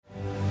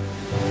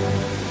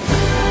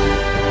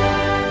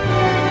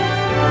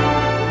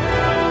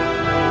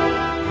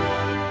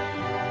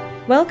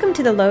Welcome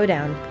to The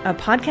Lowdown, a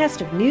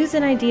podcast of news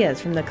and ideas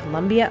from the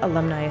Columbia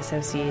Alumni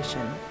Association.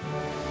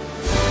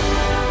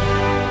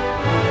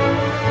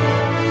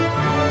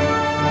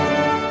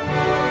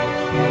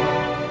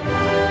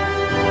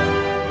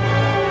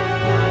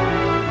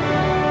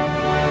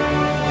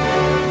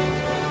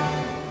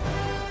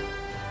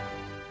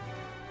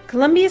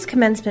 Columbia's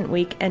commencement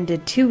week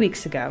ended 2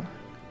 weeks ago.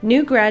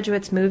 New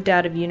graduates moved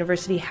out of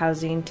university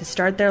housing to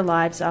start their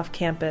lives off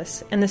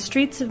campus, and the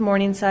streets of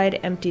Morningside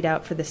emptied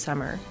out for the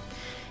summer.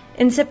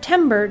 In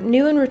September,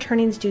 new and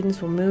returning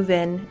students will move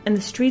in, and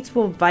the streets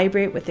will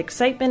vibrate with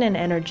excitement and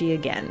energy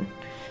again.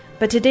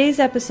 But today's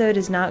episode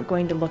is not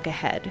going to look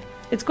ahead.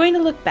 It's going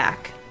to look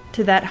back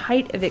to that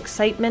height of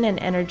excitement and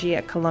energy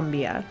at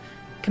Columbia,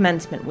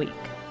 commencement week.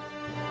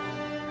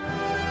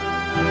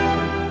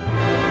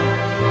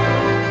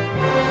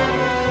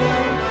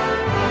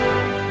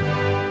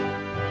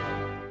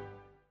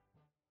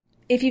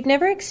 If you've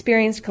never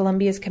experienced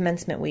Columbia's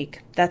commencement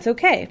week, that's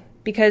okay,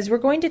 because we're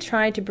going to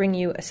try to bring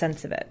you a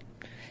sense of it.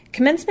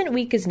 Commencement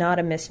week is not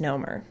a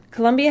misnomer.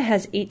 Columbia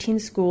has 18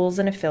 schools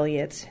and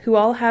affiliates who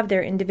all have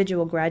their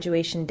individual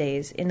graduation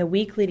days in the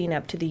week leading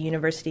up to the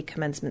university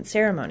commencement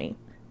ceremony.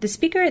 The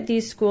speaker at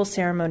these school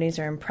ceremonies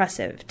are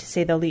impressive, to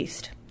say the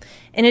least.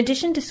 In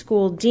addition to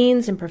school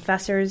deans and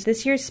professors,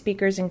 this year's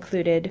speakers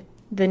included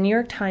the New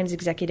York Times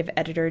executive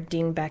editor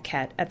Dean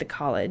Beckett at the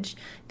college,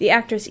 the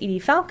actress Edie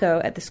Falco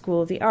at the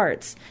School of the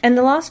Arts, and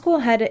the law school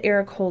head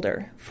Eric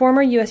Holder,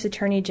 former U.S.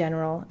 Attorney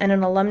General and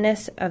an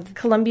alumnus of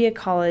Columbia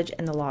College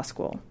and the law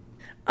school.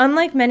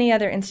 Unlike many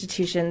other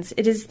institutions,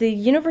 it is the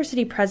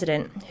university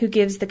president who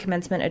gives the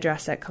commencement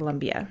address at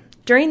Columbia.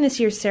 During this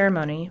year's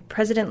ceremony,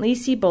 President Lee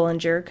C.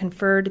 Bollinger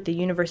conferred the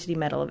University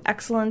Medal of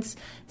Excellence,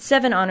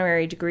 7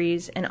 honorary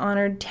degrees, and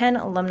honored 10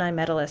 alumni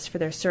medalists for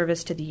their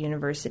service to the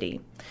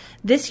university.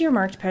 This year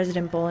marked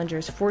President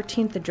Bollinger's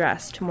 14th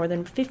address to more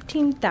than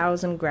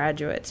 15,000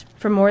 graduates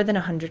from more than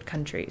 100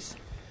 countries.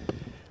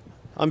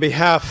 On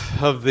behalf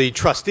of the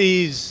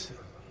trustees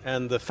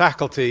and the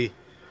faculty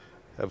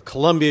of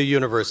Columbia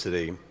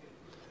University,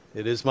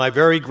 it is my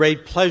very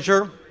great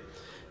pleasure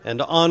and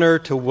honor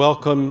to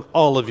welcome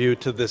all of you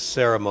to this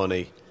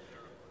ceremony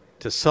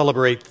to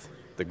celebrate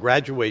the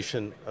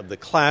graduation of the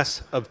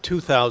class of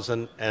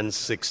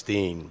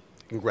 2016.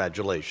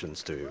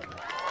 Congratulations to you.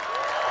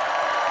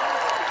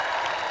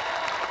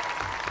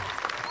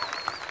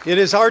 It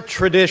is our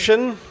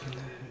tradition,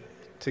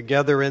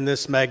 together in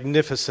this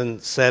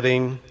magnificent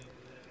setting,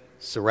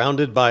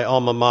 surrounded by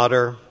alma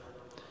mater,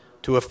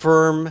 to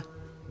affirm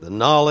the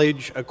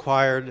knowledge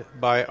acquired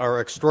by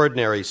our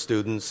extraordinary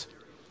students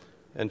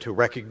and to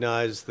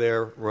recognize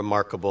their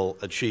remarkable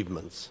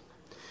achievements.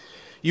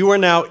 You are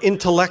now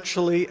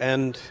intellectually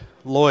and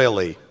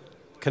loyally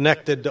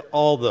connected to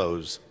all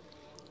those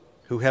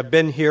who have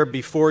been here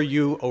before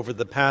you over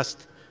the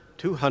past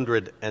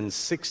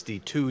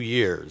 262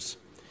 years,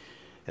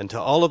 and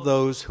to all of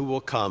those who will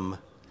come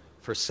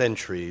for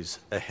centuries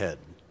ahead.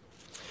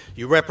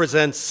 You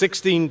represent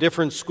 16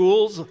 different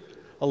schools,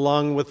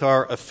 along with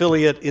our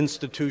affiliate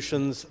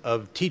institutions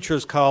of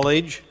Teachers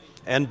College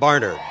and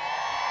Barnard.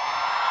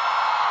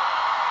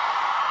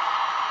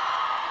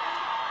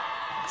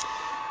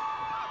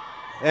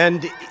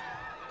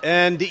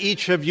 And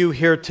each of you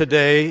here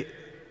today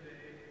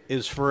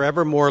is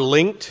forevermore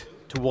linked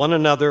to one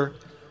another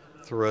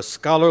through a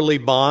scholarly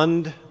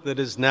bond that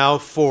is now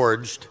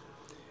forged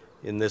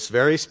in this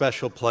very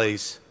special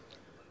place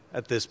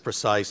at this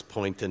precise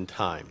point in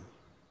time.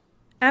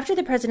 After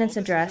the president's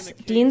address,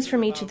 deans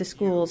from each of the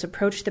schools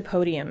approach the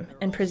podium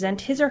and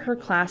present his or her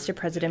class to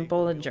President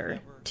Bollinger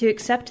to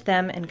accept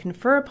them and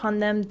confer upon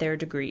them their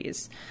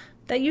degrees.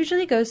 That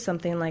usually goes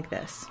something like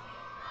this.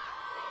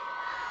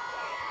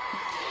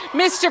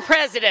 Mr.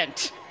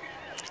 President,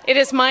 it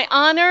is my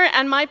honor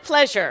and my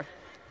pleasure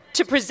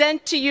to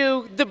present to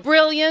you the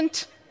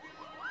brilliant,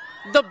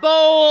 the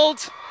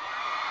bold,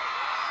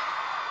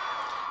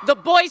 the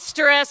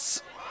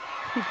boisterous,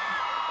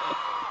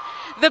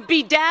 the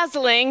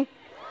bedazzling,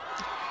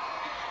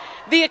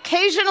 the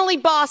occasionally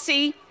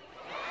bossy,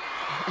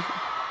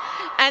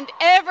 and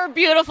ever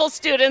beautiful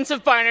students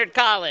of Barnard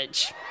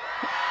College.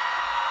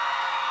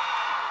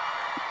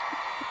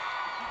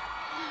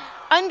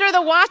 Under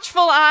the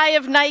watchful eye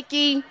of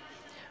Nike,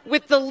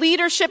 with the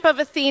leadership of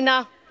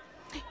Athena,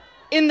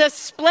 in the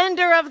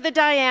splendor of the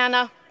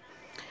Diana,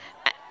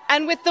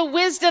 and with the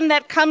wisdom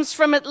that comes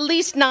from at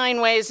least 9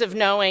 ways of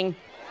knowing.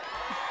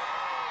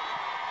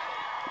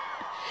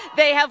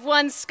 They have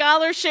won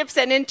scholarships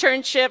and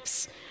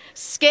internships,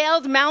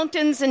 scaled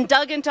mountains and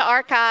dug into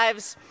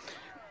archives,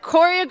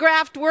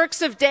 choreographed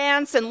works of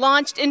dance and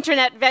launched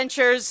internet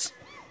ventures,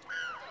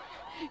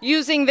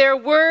 using their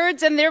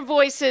words and their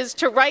voices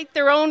to write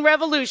their own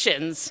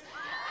revolutions,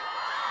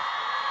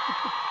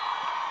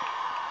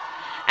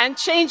 and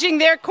changing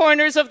their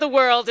corners of the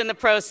world in the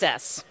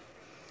process.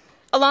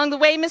 Along the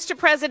way, Mr.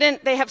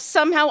 President, they have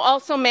somehow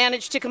also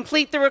managed to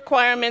complete the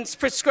requirements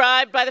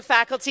prescribed by the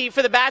faculty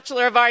for the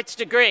Bachelor of Arts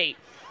degree.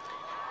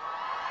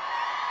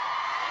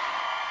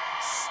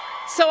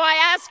 So I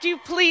ask you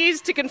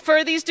please to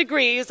confer these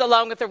degrees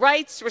along with the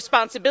rights,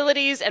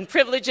 responsibilities, and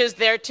privileges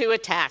thereto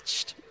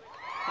attached.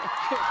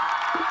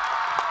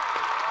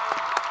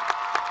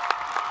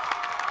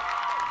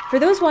 For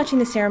those watching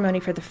the ceremony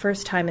for the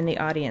first time in the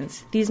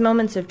audience, these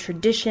moments of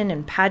tradition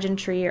and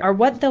pageantry are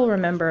what they'll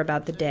remember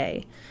about the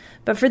day.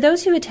 But for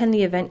those who attend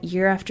the event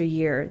year after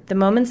year, the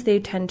moments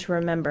they tend to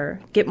remember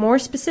get more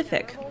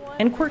specific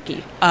and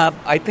quirky.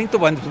 I think the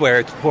ones where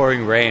it's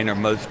pouring rain are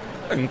most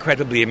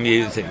incredibly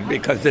amusing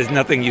because there's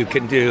nothing you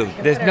can do.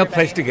 There's no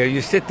place to go.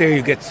 You sit there,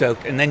 you get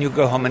soaked, and then you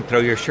go home and throw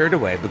your shirt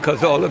away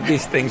because all of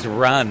these things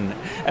run.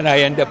 And I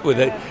end up with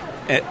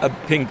a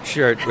pink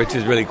shirt, which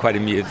is really quite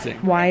amusing.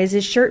 Why is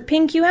his shirt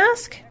pink, you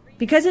ask?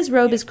 Because his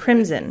robe is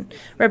crimson,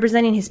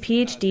 representing his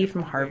PhD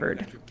from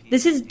Harvard.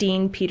 This is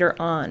Dean Peter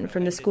Ahn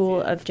from the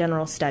School of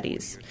General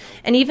Studies.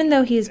 And even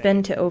though he has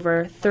been to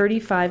over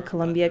 35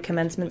 Columbia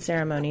commencement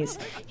ceremonies,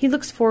 he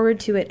looks forward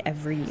to it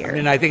every year.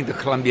 And I think the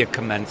Columbia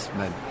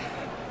commencement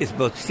is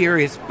both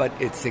serious, but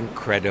it's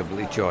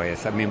incredibly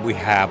joyous. I mean, we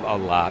have a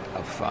lot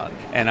of fun.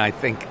 And I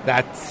think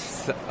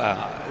that's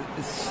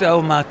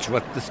so much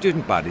what the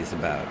student body's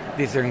about.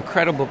 These are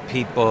incredible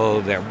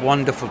people. They're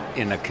wonderful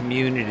in a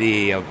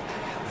community of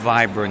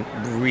vibrant,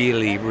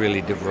 really, really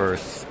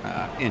diverse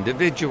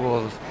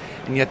individuals.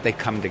 And yet they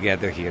come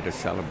together here to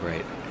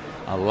celebrate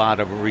a lot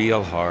of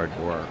real hard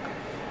work,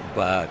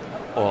 but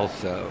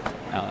also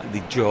the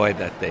joy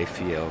that they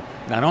feel,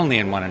 not only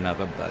in one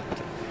another, but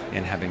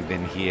in having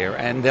been here.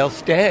 And they'll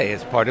stay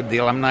as part of the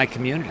alumni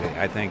community.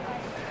 I think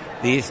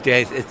these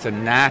days it's a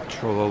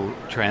natural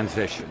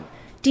transition.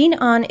 Dean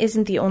Ahn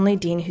isn't the only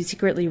dean who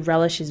secretly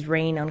relishes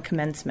rain on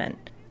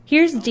commencement.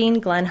 Here's Dean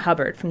Glenn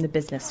Hubbard from the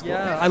business school.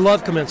 Yeah, I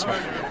love commencement.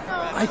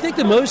 I think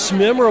the most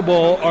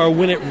memorable are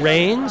when it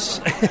rains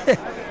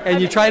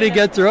and you try to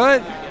get through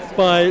it,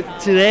 but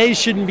today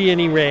shouldn't be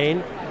any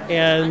rain.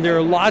 And there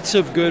are lots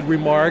of good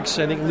remarks.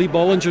 I think Lee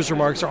Bollinger's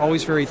remarks are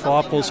always very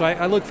thoughtful, so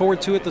I look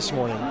forward to it this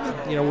morning.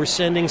 You know, we're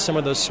sending some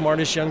of the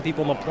smartest young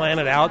people on the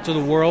planet out to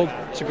the world.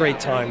 It's a great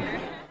time.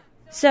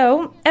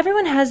 So,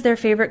 everyone has their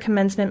favorite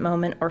commencement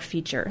moment or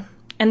feature.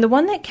 And the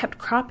one that kept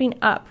cropping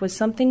up was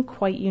something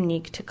quite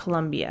unique to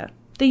Columbia,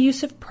 the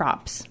use of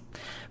props.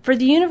 For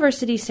the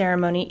university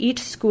ceremony, each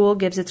school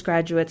gives its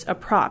graduates a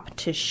prop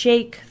to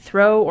shake,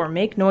 throw, or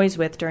make noise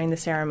with during the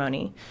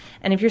ceremony.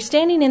 And if you're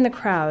standing in the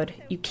crowd,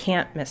 you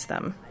can't miss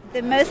them.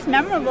 The most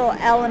memorable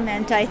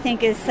element, I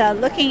think, is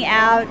looking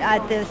out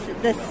at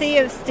the sea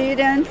of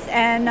students,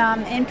 and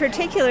in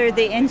particular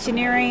the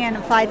engineering and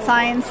applied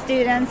science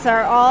students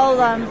are all,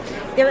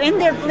 they're in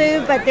their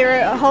blue, but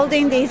they're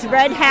holding these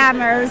red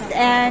hammers,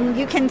 and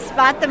you can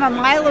spot them a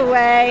mile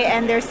away,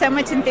 and there's so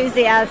much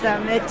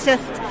enthusiasm.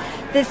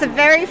 There's a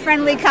very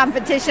friendly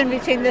competition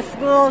between the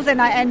schools and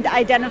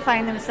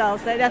identifying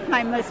themselves. So that's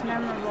my most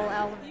memorable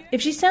element.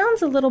 If she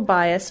sounds a little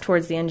biased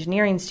towards the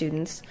engineering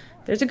students,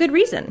 there's a good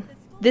reason.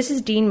 This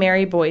is Dean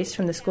Mary Boyce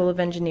from the School of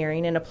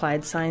Engineering and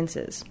Applied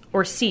Sciences,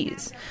 or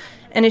SEAS.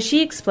 And as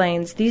she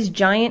explains, these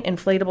giant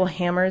inflatable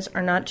hammers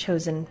are not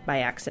chosen by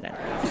accident.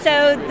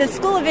 So the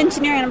School of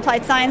Engineering and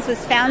Applied Science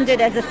was founded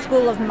as a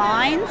school of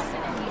mines.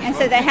 And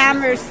so the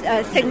hammers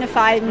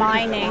signify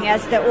mining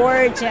as the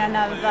origin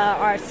of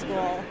our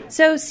school.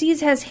 So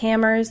SEAS has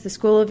hammers, the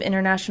School of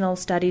International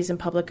Studies and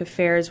Public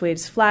Affairs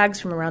waves flags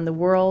from around the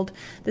world,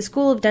 the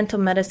School of Dental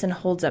Medicine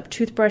holds up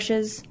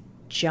toothbrushes,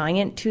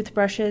 giant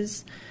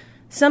toothbrushes.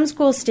 Some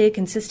schools stay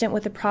consistent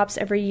with the props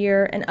every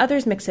year, and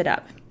others mix it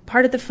up.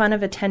 Part of the fun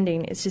of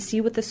attending is to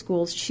see what the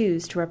schools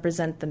choose to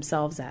represent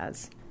themselves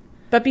as.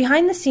 But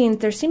behind the scenes,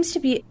 there seems to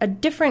be a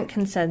different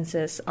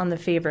consensus on the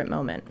favorite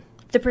moment,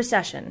 the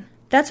procession.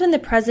 That's when the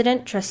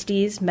president,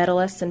 trustees,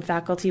 medalists, and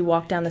faculty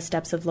walk down the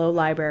steps of Low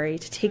Library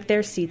to take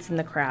their seats in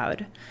the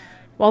crowd.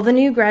 While the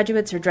new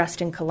graduates are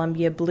dressed in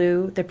Columbia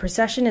blue, the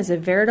procession is a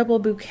veritable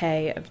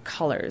bouquet of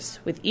colors,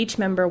 with each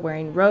member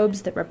wearing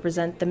robes that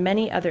represent the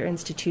many other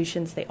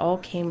institutions they all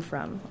came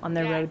from on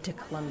their road to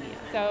Columbia.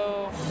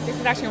 So this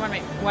is actually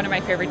one of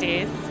my favorite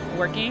days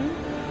working,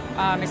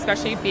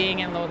 especially being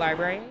in Low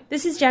Library.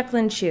 This is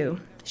Jacqueline Chu.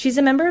 She's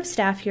a member of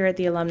staff here at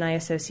the Alumni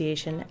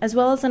Association, as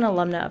well as an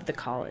alumna of the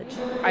college.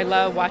 I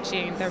love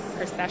watching the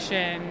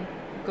procession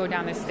go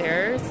down the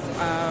stairs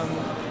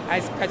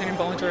as President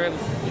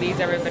Bollinger leads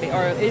everybody,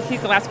 or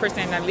he's the last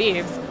person that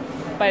leaves,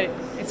 but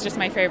it's just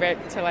my favorite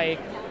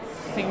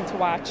thing to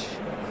watch,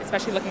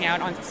 especially looking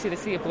out onto the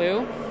sea of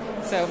blue.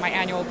 So my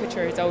annual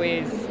picture is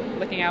always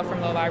looking out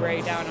from Low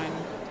Library down on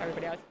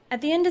everybody else.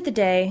 At the end of the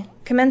day,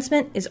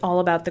 commencement is all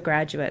about the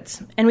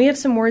graduates, and we have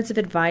some words of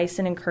advice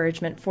and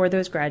encouragement for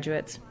those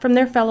graduates from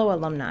their fellow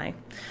alumni.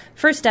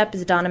 First up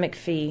is Donna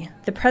McPhee,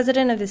 the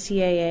president of the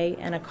CAA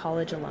and a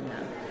college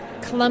alumna.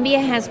 Columbia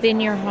has been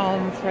your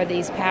home for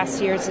these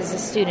past years as a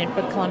student,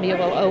 but Columbia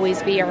will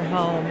always be your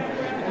home.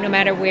 No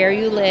matter where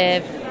you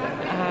live,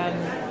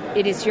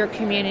 it is your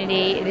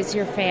community, it is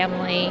your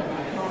family,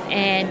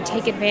 and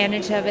take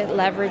advantage of it,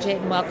 leverage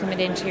it, and welcome it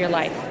into your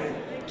life.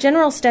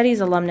 General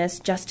Studies alumnus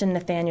Justin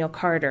Nathaniel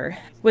Carter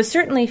was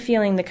certainly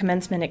feeling the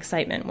commencement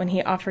excitement when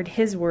he offered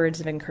his words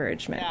of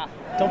encouragement. Yeah.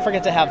 Don't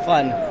forget to have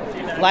fun.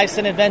 Life's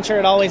an adventure,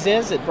 it always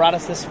is. It brought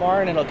us this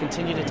far, and it'll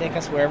continue to take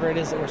us wherever it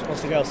is that we're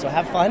supposed to go. So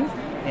have fun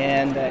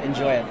and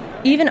enjoy it.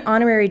 Even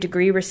honorary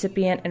degree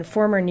recipient and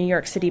former New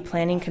York City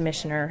Planning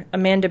Commissioner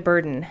Amanda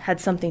Burden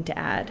had something to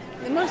add.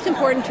 The most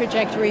important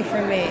trajectory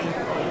for me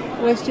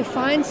was to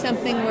find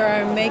something where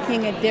I'm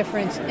making a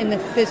difference in the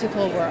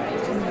physical world.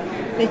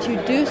 That you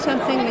do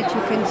something that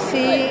you can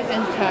see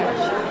and touch,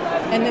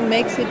 and that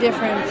makes a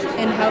difference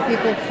in how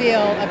people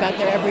feel about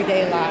their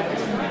everyday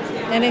lives.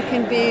 And it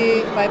can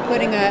be by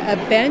putting a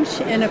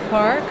bench in a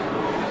park,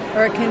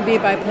 or it can be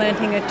by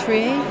planting a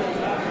tree,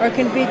 or it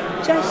can be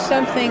just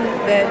something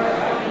that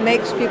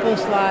makes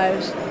people's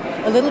lives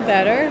a little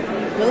better,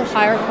 a little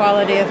higher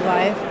quality of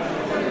life,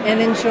 and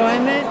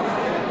enjoyment,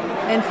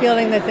 and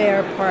feeling that they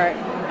are part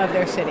of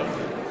their city.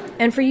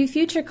 And for you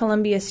future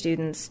Columbia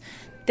students,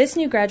 this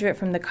new graduate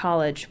from the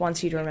college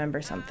wants you to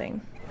remember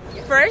something.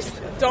 First,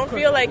 don't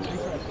feel like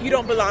you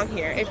don't belong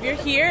here. If you're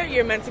here,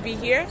 you're meant to be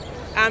here.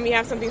 You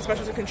have something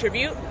special to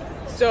contribute.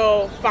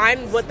 So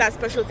find what that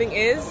special thing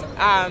is.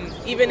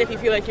 Even if you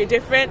feel like you're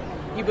different,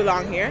 you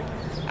belong here.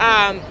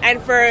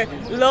 And for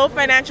low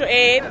financial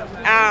aid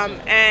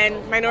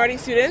and minority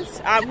students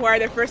who are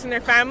their first in their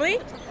family,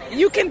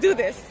 you can do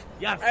this.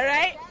 Yes. All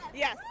right?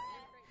 Yes.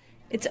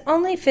 It's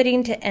only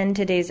fitting to end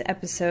today's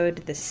episode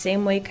the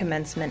same way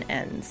commencement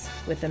ends,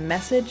 with a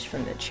message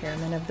from the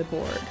chairman of the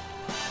board.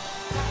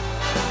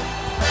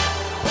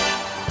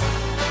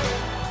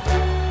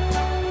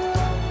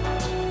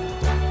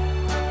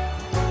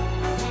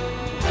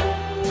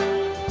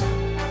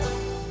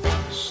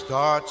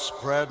 Start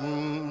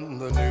spreading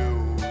the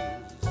news.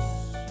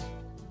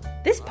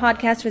 This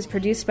podcast was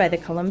produced by the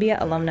Columbia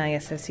Alumni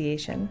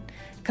Association.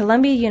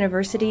 Columbia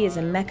University is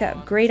a mecca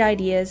of great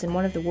ideas in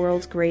one of the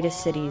world's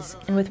greatest cities,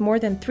 and with more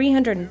than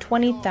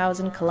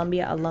 320,000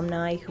 Columbia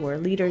alumni who are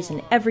leaders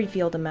in every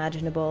field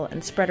imaginable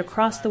and spread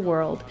across the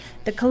world,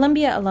 the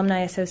Columbia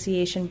Alumni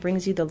Association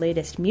brings you the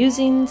latest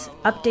musings,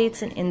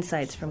 updates, and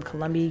insights from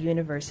Columbia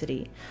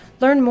University.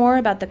 Learn more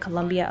about the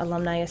Columbia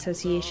Alumni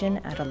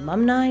Association at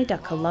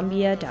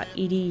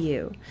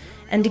alumni.columbia.edu.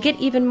 And to get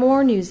even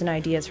more news and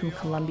ideas from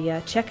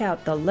Columbia, check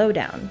out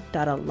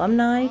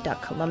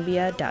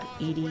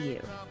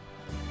thelowdown.alumni.columbia.edu.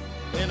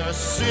 In a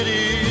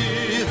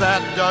city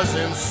that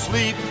doesn't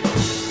sleep,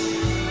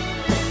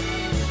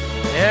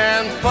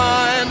 and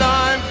find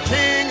I'm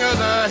king of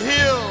the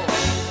hill,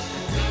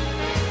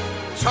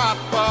 top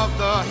of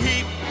the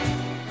heap,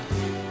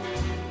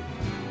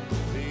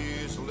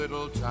 these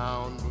little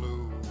town blues.